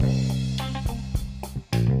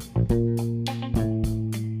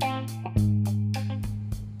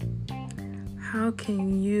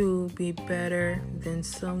be better than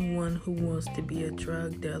someone who wants to be a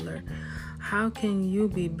drug dealer? How can you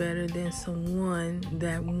be better than someone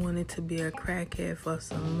that wanted to be a crackhead for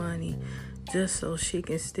some money just so she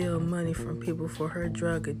can steal money from people for her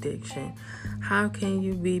drug addiction? How can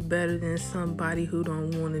you be better than somebody who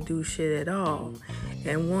don't want to do shit at all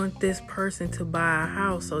and want this person to buy a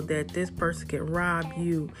house so that this person can rob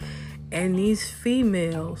you? And these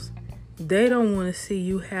females, they don't want to see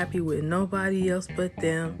you happy with nobody else but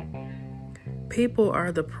them. People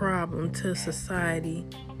are the problem to society.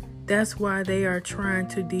 That's why they are trying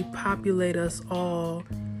to depopulate us all,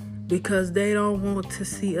 because they don't want to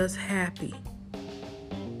see us happy.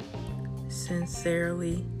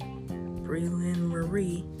 Sincerely, Breland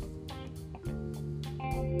Marie.